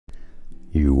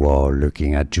You are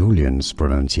looking at Julian's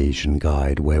pronunciation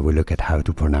guide, where we look at how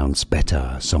to pronounce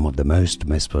better some of the most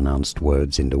mispronounced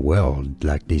words in the world,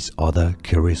 like this other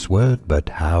curious word. But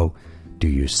how do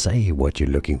you say what you're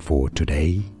looking for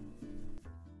today?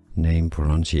 Name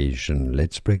pronunciation.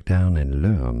 Let's break down and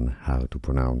learn how to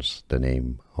pronounce the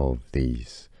name of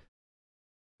these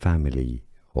family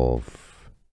of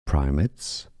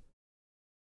primates.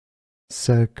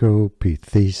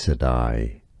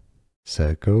 Cercopithecidae.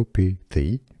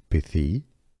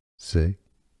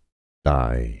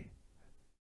 Cercopithecidae.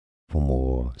 For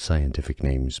more scientific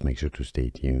names, make sure to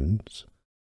stay tuned.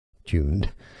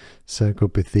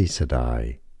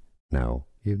 Cercopithecidae. Now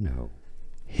you know.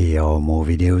 Here are more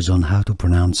videos on how to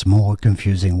pronounce more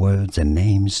confusing words and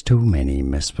names too many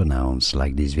mispronounced.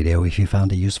 Like this video if you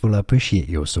found it useful. I appreciate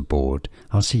your support.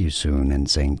 I'll see you soon and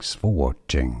thanks for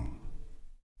watching.